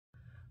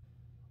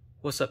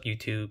What's up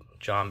YouTube?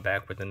 John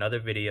back with another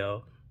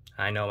video.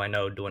 I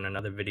know, doing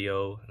another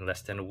video in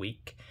less than a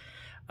week.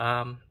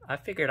 I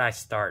figured I'd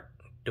start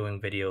doing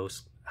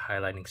videos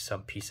highlighting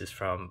some pieces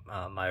from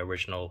my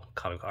original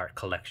comic art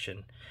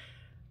collection.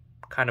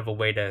 Kind of a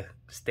way to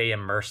stay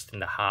immersed in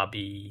the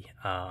hobby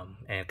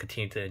and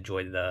continue to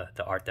enjoy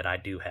the art that I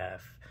do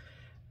have.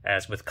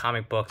 As with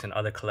comic books and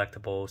other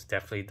collectibles,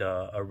 definitely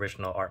the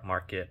original art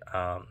market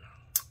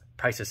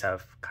prices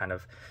have kind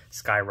of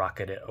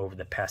skyrocketed over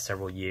the past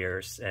several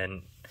years,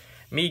 and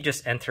me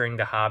just entering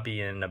the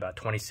hobby in about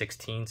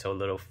 2016,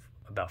 so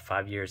about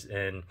 5 years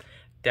in,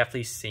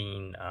 definitely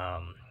seen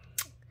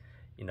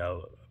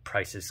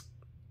prices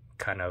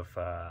kind of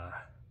how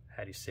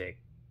do you say,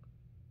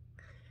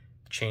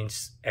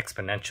 change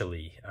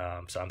exponentially.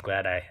 So I'm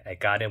glad I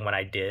got in when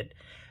I did.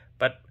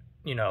 But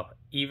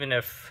even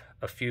if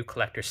a few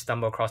collectors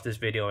stumble across this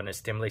video and it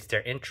stimulates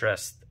their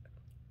interest,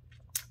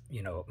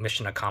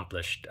 mission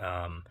accomplished.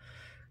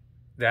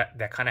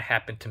 That kind of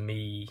happened to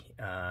me.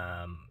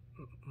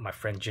 My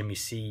friend Jimmy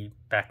C,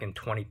 back in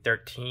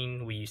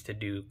 2013, we used to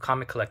do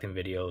comic collecting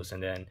videos,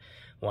 and then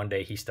one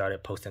day he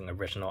started posting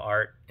original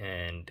art,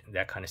 and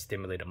that kind of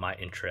stimulated my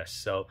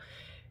interest. So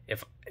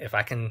if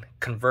I can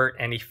convert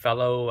any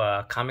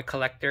fellow comic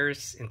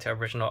collectors into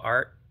original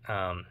art,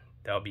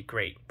 that would be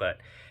great. But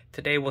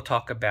today we'll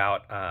talk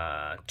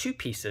about two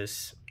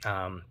pieces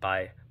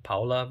by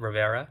Paolo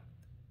Rivera.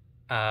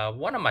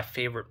 One of my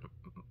favorite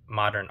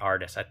modern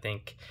artists, I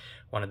think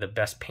one of the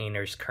best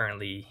painters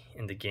currently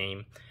in the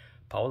game.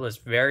 Paolo is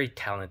very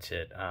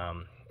talented.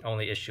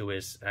 Only issue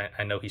is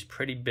I know he's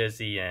pretty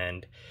busy,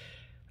 and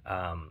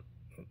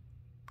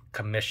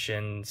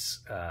commissions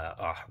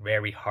are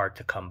very hard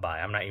to come by.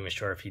 I'm not even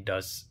sure if he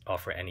does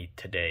offer any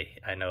today.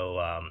 I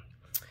know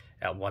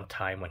at one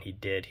time when he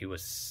did, it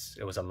was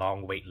a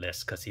long wait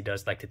list because he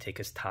does like to take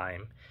his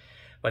time.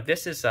 But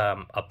this is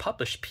a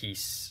published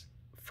piece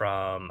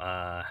from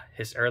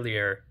his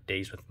earlier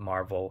days with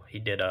Marvel. He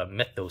did a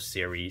Mythos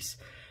series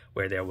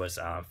where there was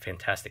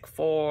Fantastic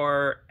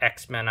Four,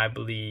 X-Men, I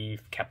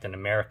believe, Captain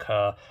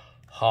America,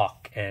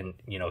 Hawk, and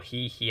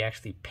he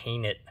actually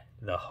painted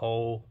the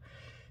whole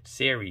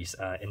series,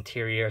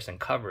 interiors and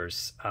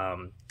covers.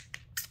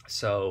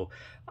 So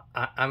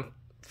I'm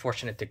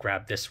fortunate to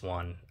grab this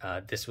one.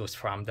 This was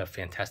from the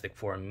Fantastic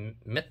Four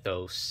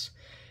Mythos,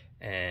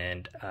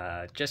 and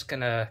just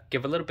gonna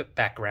give a little bit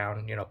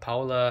background.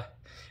 Paolo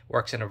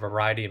works in a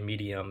variety of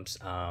mediums,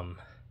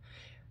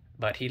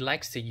 but he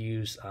likes to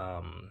use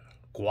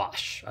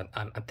gouache.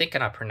 I'm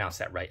thinking I pronounced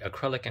that right.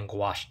 Acrylic and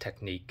gouache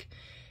technique.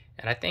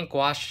 And I think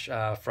gouache,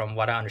 from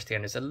what I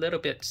understand, is a little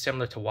bit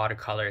similar to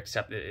watercolor,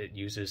 except it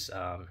uses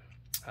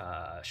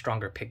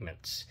stronger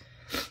pigments.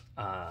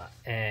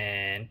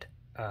 And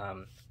a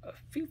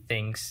few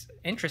things.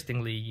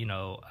 Interestingly,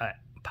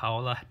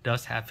 Paolo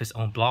does have his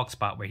own blog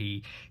spot where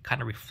he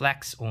kind of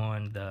reflects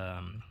on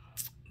the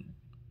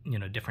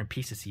different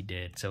pieces he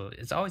did. So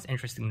it's always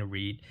interesting to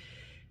read.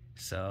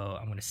 So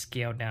I'm going to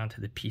scale down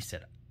to the piece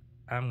that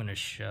I'm going to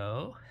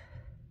show.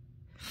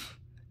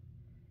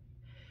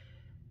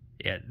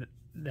 Yeah,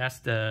 that's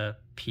the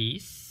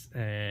piece,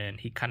 and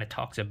he kind of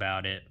talks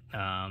about it.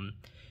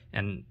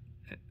 And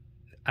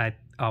I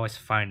always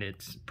find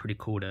it's pretty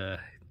cool to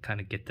kind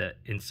of get the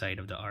insight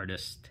of the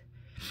artist.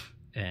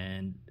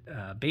 And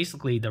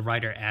basically the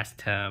writer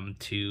asked him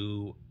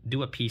to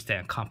do a piece that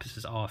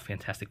encompasses all of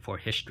Fantastic Four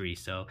history.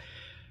 So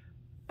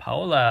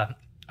Paolo,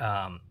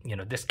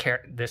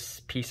 this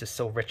piece is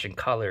so rich in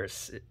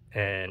colors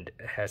and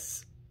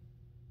has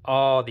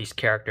all these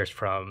characters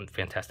from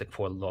Fantastic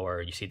Four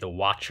lore. You see the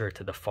Watcher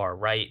to the far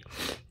right.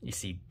 You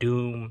see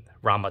Doom,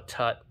 Rama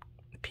Tut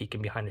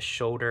peeking behind his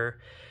shoulder.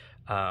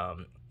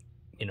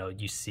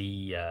 You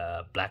see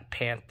Black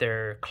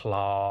Panther,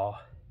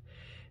 Claw,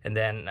 and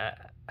then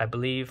I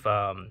believe,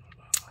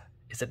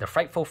 is it the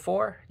Frightful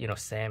Four?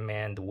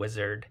 Sandman, the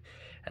Wizard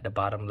at the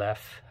bottom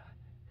left.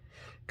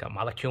 Got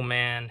Molecule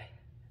Man.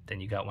 Then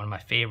you got one of my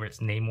favorites,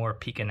 Namor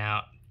peeking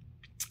out.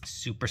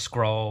 Super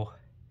Skrull.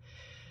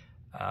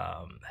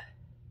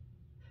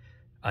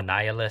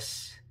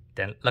 Annihilus.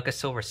 Then look at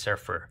Silver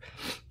Surfer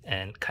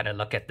and kind of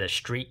look at the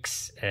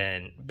streaks.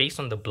 And based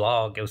on the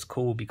blog, it was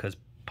cool because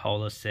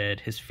Paolo said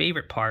his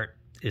favorite part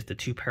is the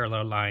two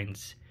parallel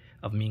lines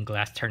of mean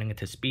glass turning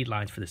into speed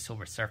lines for the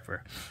Silver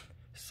Surfer.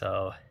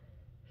 So,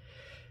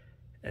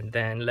 and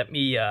then let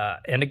me,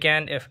 and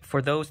again,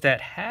 for those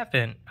that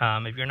haven't,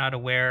 if you're not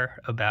aware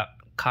about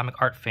Comic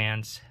Art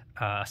Fans,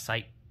 a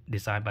site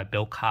designed by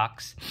Bill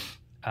Cox,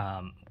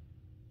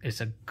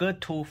 it's a good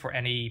tool for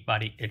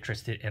anybody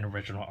interested in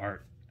original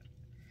art.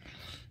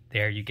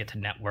 There you get to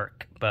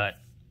network. But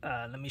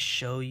let me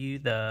show you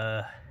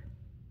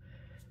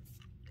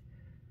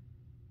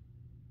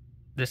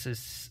this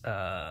is,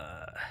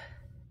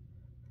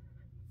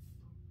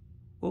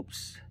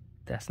 oops,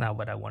 that's not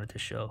what I wanted to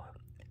show.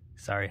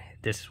 Sorry,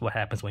 this is what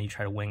happens when you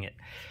try to wing it.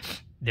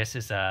 This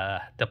is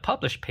the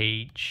published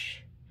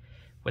page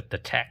with the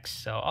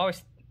text. So I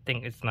always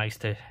think it's nice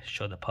to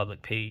show the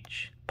published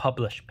page.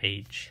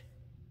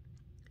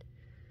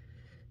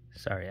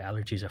 Sorry,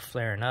 allergies are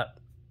flaring up.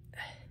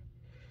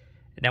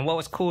 And then what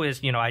was cool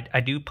is, you know, I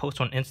do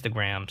post on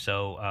Instagram.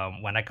 So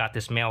when I got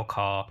this mail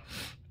call,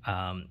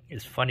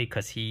 it's funny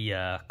because he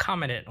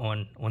commented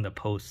on the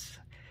post,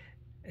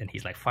 and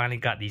he's like, finally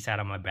got these out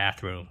of my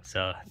bathroom.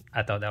 So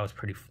I thought that was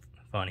pretty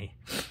funny.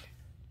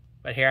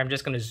 But here I'm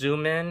just going to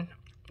zoom in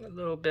a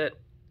little bit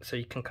so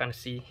you can kind of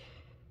see.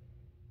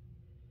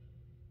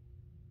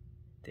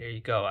 There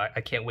you go.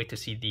 I can't wait to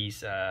see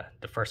these,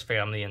 the first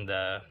family in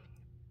the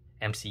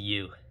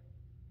MCU.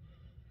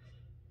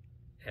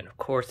 And of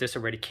course, this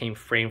already came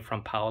framed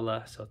from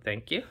Paola, so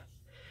thank you.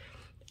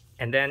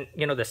 And then,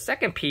 you know, the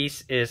second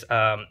piece is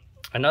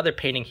another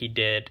painting he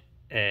did,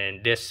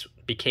 and this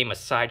became a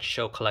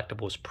Sideshow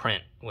Collectibles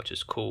print, which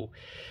is cool.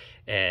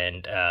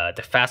 And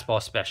the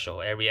Fastball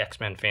Special, every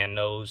X-Men fan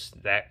knows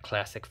that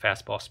classic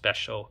Fastball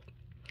Special.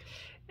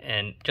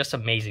 And just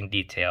amazing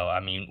detail. I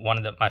mean,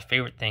 one of my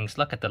favorite things,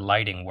 look at the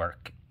lighting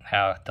work,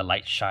 how the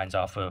light shines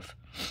off of,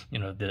 you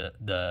know,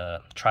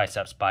 the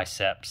triceps,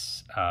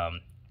 biceps,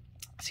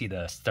 see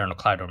the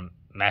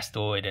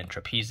sternocleidomastoid and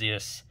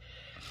trapezius,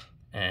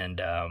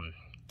 and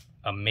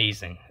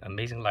amazing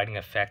lighting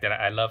effect. And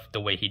I love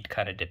the way he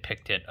kind of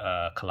depicted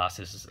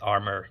Colossus's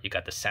armor. You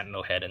got the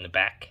sentinel head in the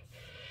back.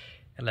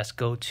 And let's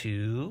go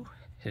to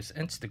his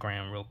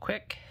Instagram real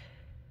quick.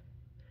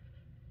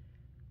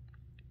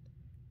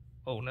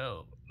 Oh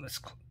no, let's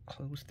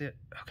close it.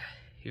 Okay,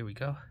 here we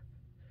go.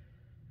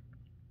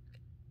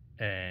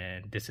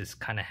 And this is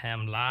kind of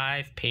him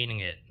live painting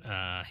it.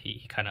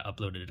 He kind of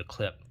uploaded a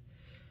clip.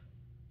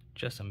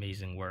 Just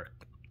amazing work.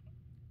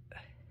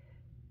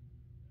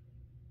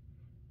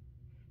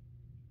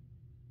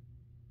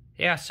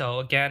 Yeah, so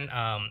again,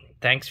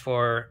 thanks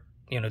for,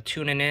 you know,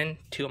 tuning in.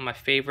 Two of my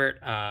favorite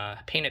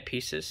painted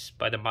pieces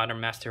by the modern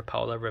master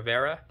Paolo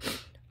Rivera.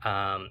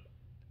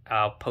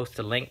 I'll post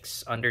the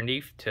links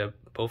underneath to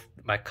both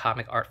my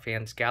Comic Art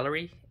Fans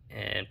Gallery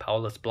and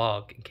Paolo's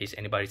blog in case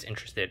anybody's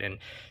interested in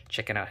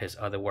checking out his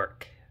other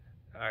work.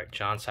 All right,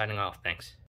 John signing off. Thanks.